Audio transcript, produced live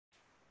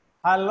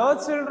Hello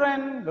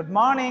children, good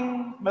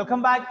morning.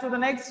 Welcome back to the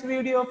next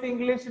video of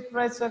English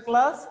literature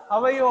class.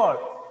 How are you all?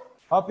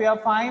 Hope you are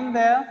fine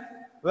there.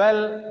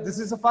 Well, this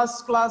is the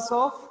first class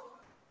of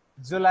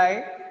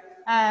July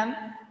and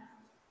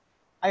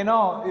I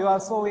know you are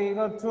so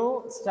eager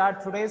to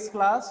start today's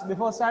class.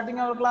 Before starting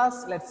our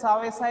class, let's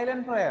have a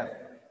silent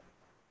prayer.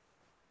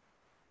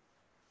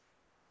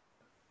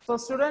 So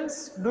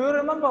students, do you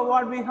remember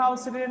what we have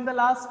studied in the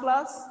last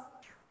class?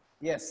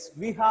 Yes,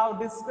 we have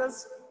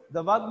discussed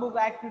the workbook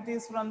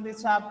activities from the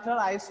chapter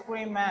Ice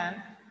Cream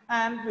Man,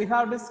 and we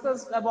have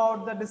discussed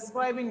about the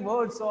describing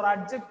words or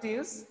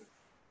adjectives.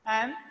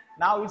 And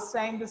now it's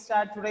time to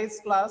start today's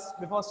class.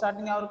 Before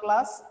starting our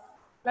class,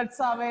 let's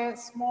have a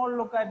small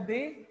look at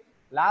the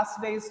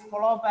last day's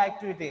follow-up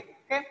activity.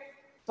 Okay,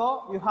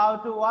 so you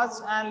have to watch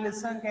and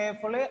listen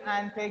carefully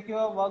and take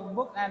your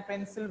workbook and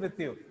pencil with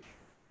you.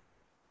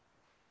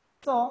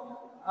 So,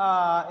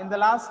 in the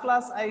last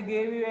class, I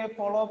gave you a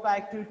follow-up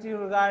activity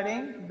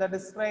regarding the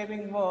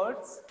describing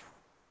words,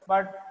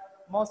 but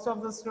most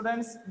of the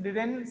students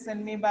didn't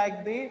send me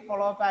back the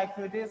follow-up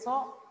activity.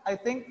 So, I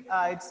think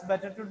it's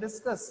better to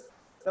discuss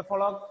the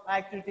follow-up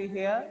activity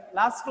here.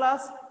 Last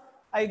class,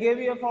 I gave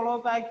you a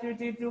follow-up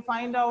activity to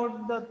find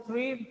out the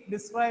 3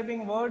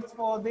 describing words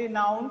for the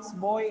nouns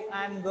boy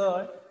and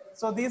girl.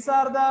 So, these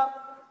are the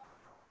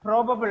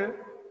probable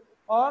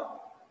or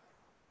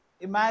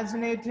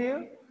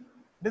imaginative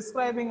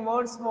describing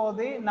words for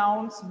the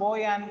nouns boy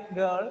and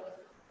girl.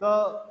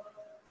 So,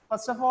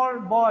 first of all,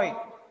 boy,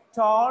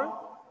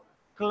 tall,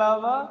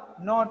 clever,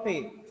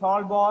 naughty.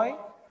 Tall boy,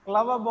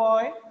 clever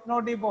boy,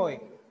 naughty boy.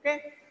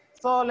 Okay.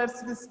 So,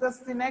 let's discuss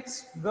the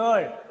next.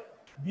 Girl,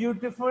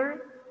 beautiful,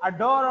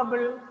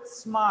 adorable,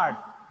 smart.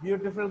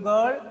 Beautiful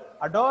girl,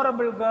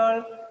 adorable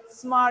girl,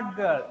 smart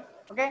girl.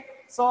 Okay.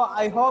 So,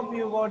 I hope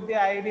you got the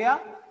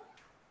idea.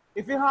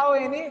 If you have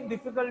any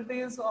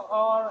difficulties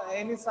or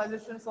any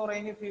suggestions or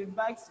any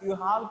feedbacks, you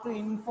have to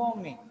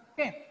inform me.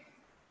 Okay.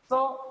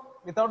 So,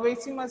 without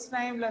wasting much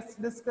time, let's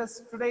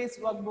discuss today's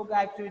workbook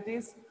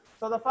activities.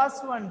 So, the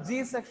first one,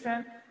 G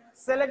section,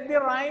 select the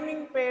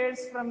rhyming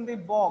pairs from the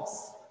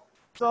box.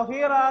 So,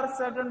 here are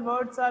certain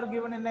words are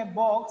given in a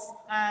box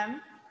and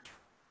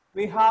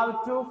we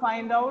have to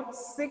find out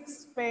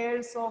 6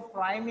 pairs of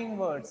rhyming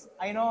words.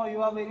 I know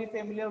you are very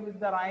familiar with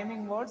the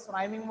rhyming words.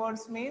 Rhyming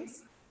words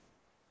means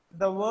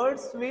the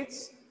words which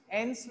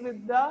ends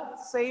with the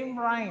same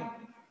rhyme.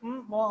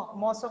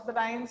 Most of the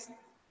times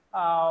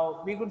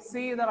we could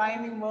see the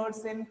rhyming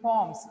words in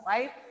poems,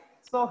 right?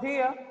 So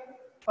here,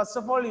 first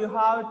of all, you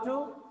have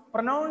to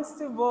pronounce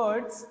the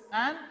words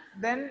and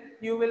then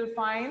you will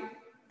find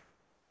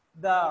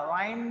the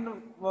rhymed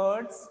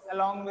words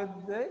along with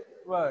the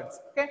words.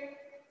 Okay.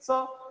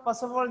 So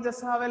first of all,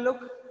 just have a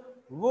look.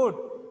 Wood,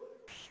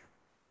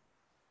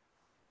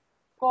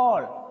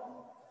 call.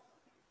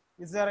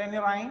 Is there any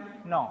rhyme?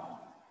 No.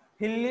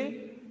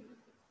 Hilly?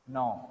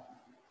 No.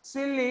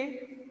 Chilly?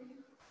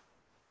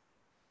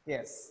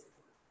 Yes.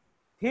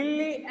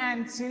 Hilly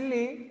and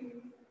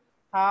chilly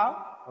have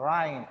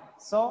rhyme.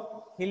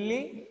 So,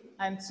 hilly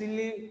and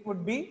chilly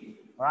would be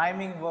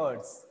rhyming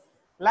words.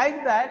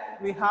 Like that,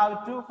 we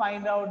have to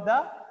find out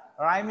the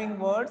rhyming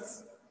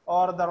words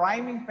or the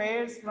rhyming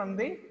pairs from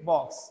the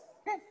box.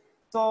 Okay.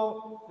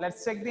 So,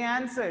 let's check the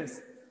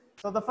answers.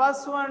 So, the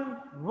first one,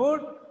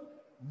 wood,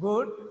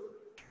 good.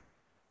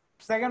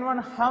 Second one,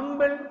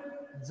 humble,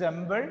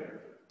 jumble.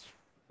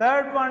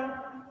 Third one,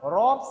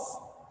 ropes,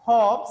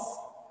 hops.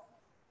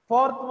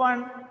 Fourth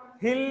one,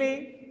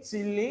 hilly,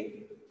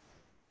 chilly.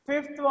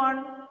 Fifth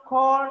one,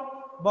 cold,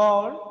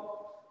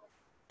 bowl.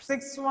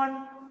 Sixth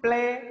one,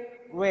 play,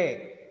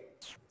 way.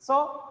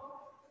 So,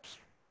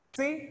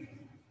 see,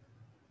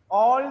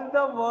 all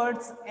the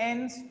words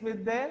ends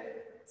with the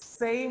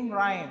same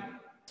rhyme.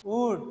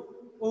 Wood,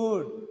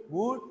 wood,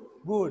 wood,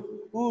 wood,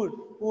 wood,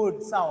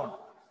 wood sound.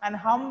 And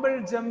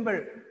humble,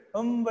 jumble,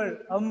 humble,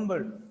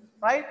 humble,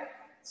 right?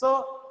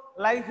 So,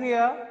 like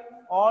here,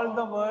 all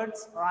the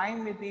words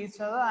rhyme with each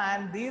other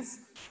and these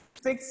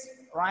 6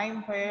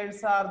 rhyme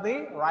pairs are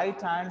the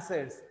right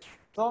answers.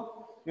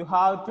 So, you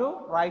have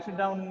to write it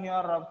down in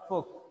your rough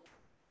book.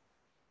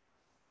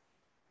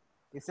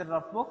 Is it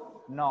rough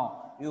book?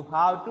 No. You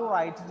have to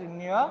write it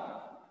in your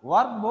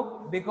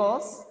workbook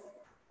because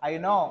I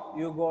know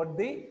you got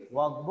the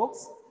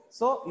workbooks.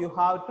 So, you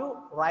have to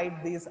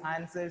write these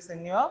answers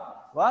in your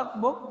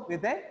workbook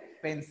with a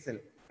pencil.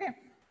 Okay.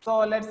 So,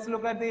 let's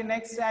look at the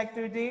next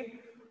activity.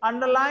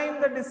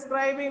 Underline the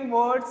describing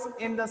words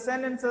in the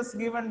sentences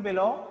given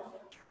below.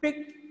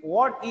 Pick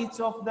what each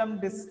of them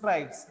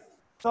describes.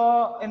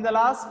 So, in the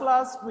last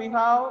class, we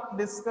have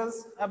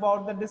discussed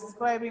about the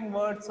describing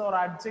words or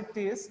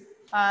adjectives,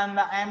 and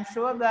I am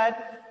sure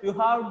that you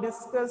have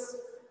discussed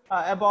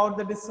about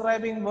the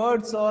describing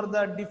words or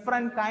the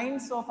different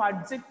kinds of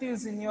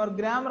adjectives in your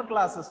grammar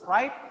classes,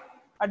 right?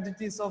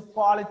 Adjectives of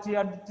quality,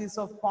 adjectives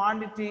of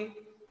quantity,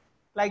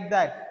 like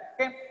that.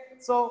 Okay.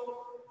 So,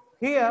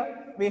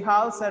 here we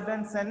have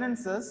certain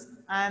sentences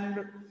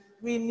and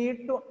we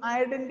need to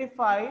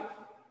identify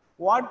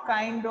what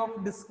kind of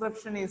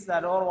description is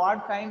that, or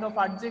what kind of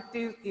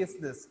adjective is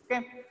this?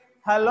 Okay.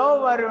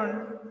 Hello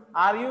Varun,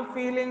 are you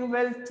feeling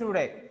well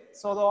today?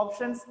 So the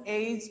options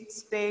age,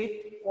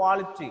 state,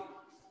 quality.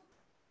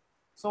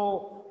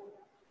 So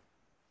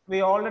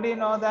we already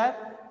know that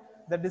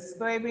the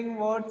describing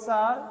words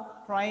are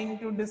trying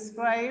to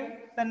describe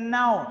the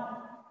noun.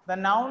 The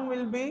noun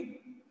will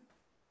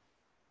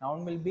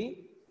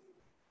be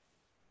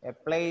a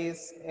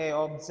place, a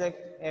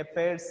object, a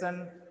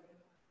person,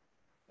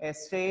 a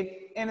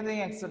state,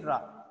 anything,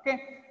 etc. Okay.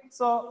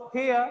 So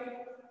here,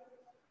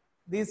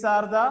 these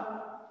are the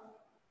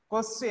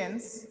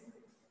questions.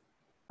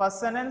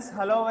 First sentence,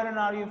 hello Varun,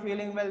 are you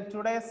feeling well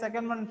today?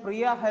 Second one,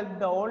 Priya helped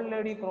the old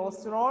lady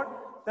cross the road.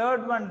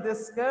 Third one,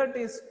 this skirt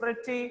is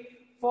pretty.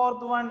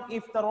 Fourth one,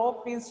 if the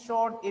rope is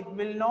short, it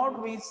will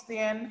not reach the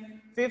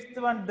end. Fifth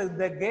one,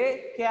 the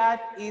gay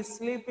cat is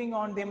sleeping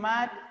on the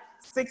mat.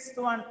 Sixth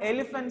one,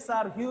 elephants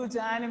are huge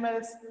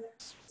animals.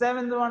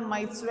 Seventh one,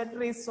 my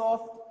sweater is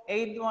soft.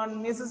 Eighth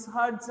one, Mrs.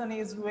 Hudson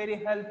is very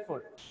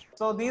helpful.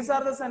 So these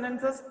are the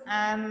sentences,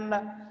 and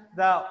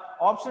the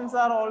options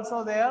are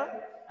also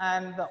there.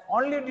 And the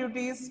only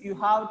duty is you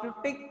have to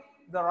tick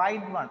the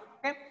right one.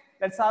 Okay,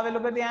 let's have a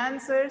look at the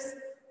answers.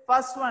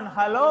 First one,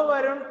 hello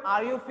Varun,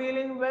 are you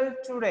feeling well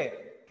today?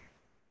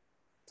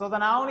 So the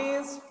noun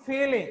is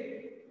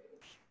feeling.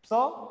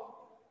 So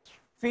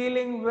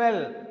feeling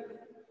well.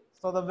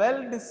 So the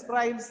well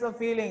describes the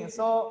feeling.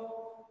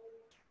 So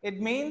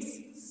it means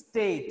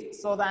state.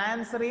 So the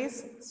answer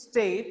is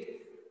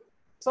state.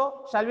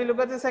 So shall we look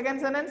at the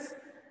second sentence?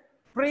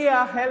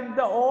 Priya helped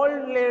the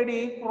old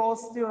lady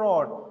cross the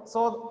road.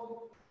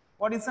 So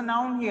what is the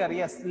noun here?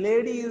 Yes,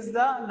 lady is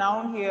the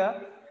noun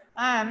here.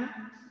 And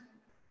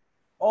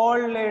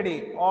old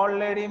lady. Old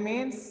lady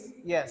means,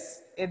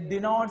 yes, it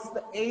denotes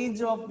the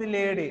age of the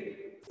lady.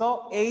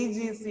 So age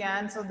is the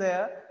answer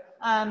there.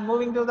 And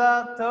moving to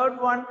the third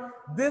one,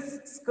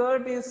 this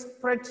skirt is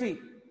pretty.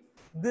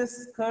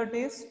 This skirt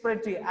is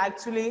pretty.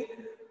 Actually,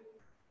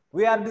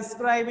 we are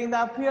describing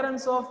the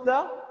appearance of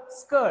the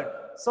skirt.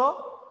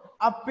 So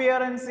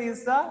appearance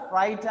is the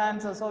right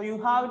answer. So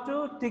you have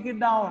to tick it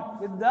down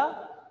with the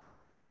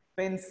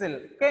pencil.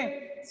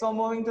 Okay. So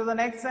moving to the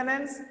next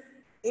sentence.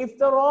 If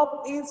the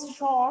rope is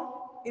short,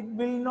 it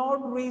will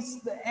not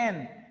reach the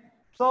end.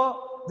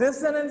 So this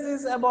sentence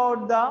is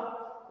about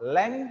the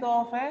length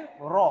of a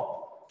rope.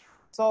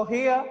 So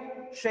here,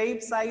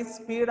 shape, size,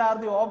 speed are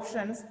the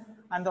options,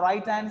 and the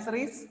right answer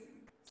is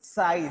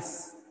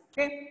size.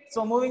 Okay.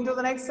 So moving to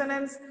the next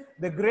sentence.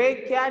 The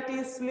gray cat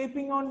is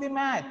sleeping on the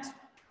mat.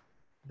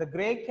 The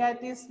gray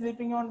cat is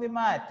sleeping on the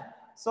mat.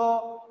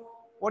 So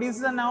what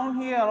is the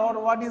noun here, or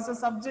what is the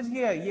subject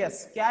here?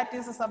 Yes, cat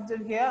is the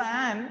subject here,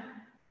 and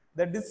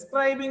the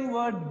describing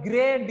word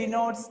gray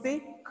denotes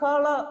the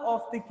color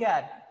of the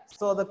cat.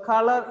 So the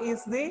color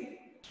is the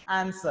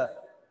answer.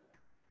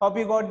 Hope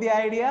you got the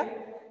idea.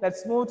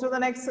 Let's move to the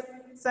next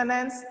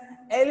sentence.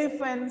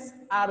 Elephants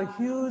are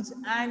huge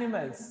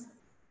animals.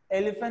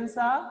 Elephants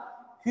are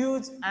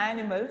huge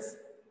animals.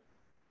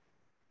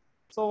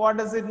 So what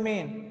does it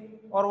mean?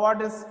 Or what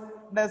does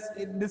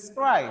it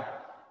describe?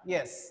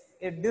 Yes,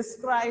 it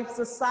describes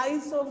the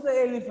size of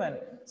the elephant.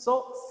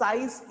 So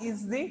size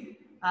is the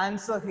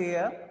answer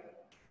here.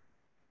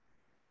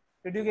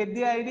 Did you get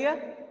the idea?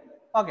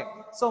 Okay,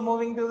 so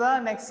moving to the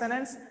next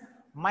sentence.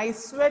 My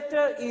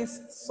sweater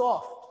is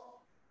soft.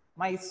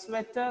 My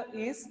sweater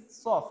is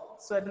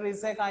soft. Sweater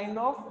is a kind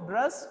of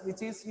dress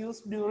which is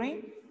used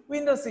during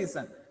winter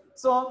season.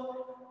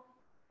 So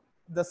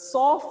the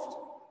soft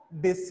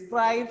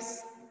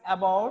describes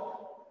about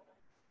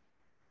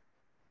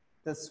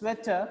the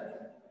sweater.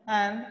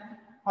 And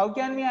how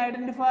can we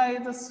identify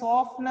the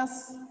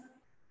softness?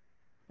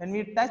 When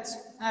we touch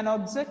an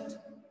object,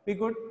 we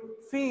could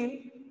feel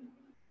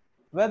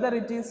whether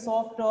it is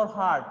soft or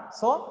hard.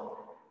 So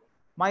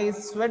my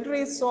sweater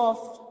is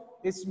soft,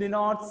 which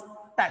denotes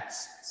touch.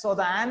 So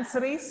the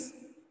answer is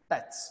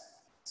touch.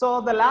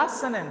 So the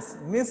last sentence,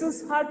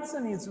 Mrs.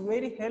 Hudson is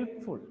very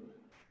helpful.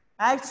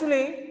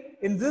 Actually,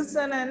 in this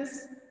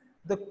sentence,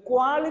 the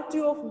quality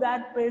of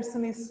that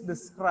person is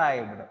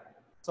described.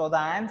 So the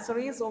answer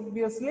is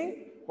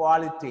obviously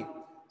quality.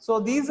 So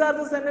these are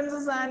the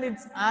sentences and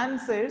its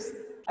answers.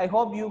 I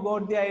hope you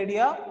got the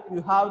idea.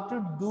 You have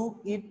to do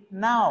it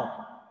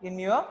now in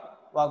your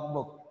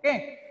workbook.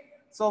 Okay.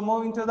 So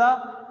moving to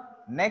the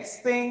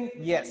next thing.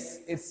 Yes,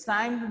 it's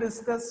time to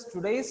discuss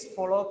today's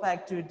follow-up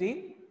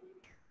activity.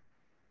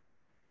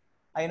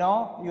 I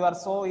know you are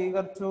so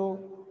eager to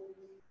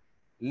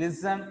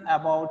listen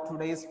about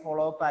today's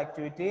follow-up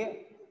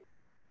activity.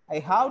 I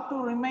have to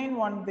remind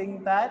one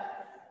thing,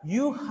 that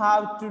you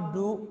have to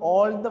do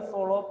all the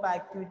follow-up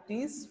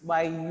activities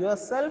by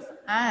yourself,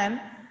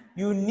 and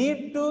you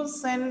need to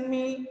send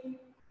me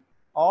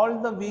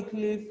all the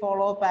weekly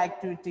follow-up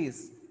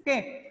activities.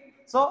 Okay.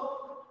 So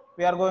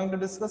we are going to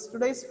discuss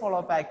today's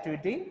follow-up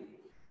activity.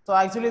 So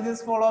actually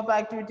this follow-up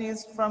activity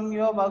is from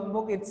your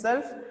workbook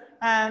itself.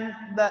 And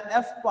the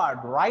F part,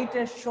 write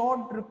a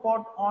short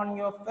report on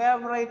your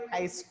favorite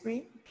ice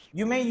cream.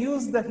 You may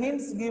use the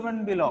hints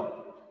given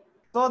below.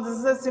 So this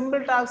is a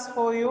simple task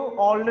for you.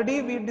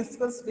 Already we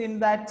discussed in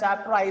that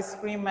chapter ice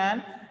cream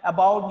man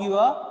about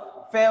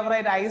your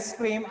favorite ice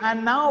cream,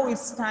 and now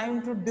it's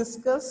time to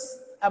discuss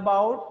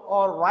about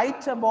or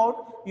write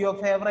about your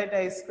favorite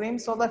ice cream.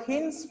 So the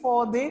hints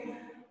for the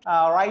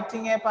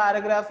writing a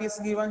paragraph is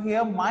given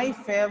here. My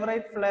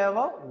favorite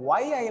flavor,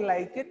 why I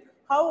like it,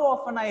 how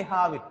often I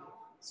have it.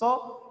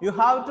 So you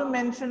have to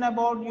mention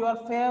about your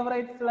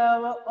favorite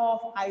flavor of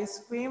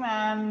ice cream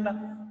and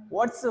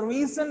what's the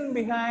reason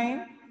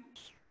behind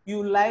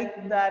you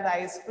like that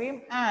ice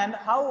cream and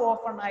how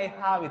often I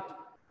have it.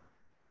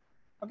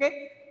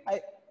 Okay, I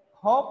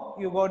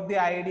hope you got the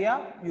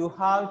idea. You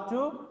have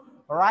to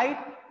write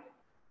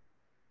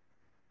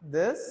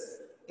this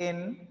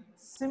in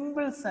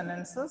simple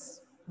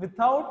sentences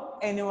without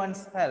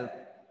anyone's help.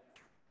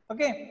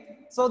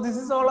 Okay, so this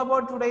is all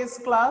about today's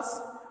class.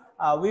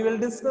 We will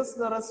discuss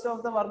the rest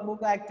of the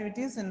workbook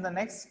activities in the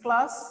next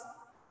class.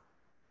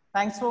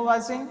 Thanks for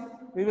watching.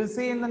 We will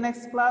see you in the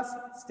next class.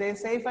 Stay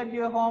safe at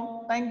your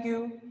home. Thank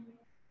you.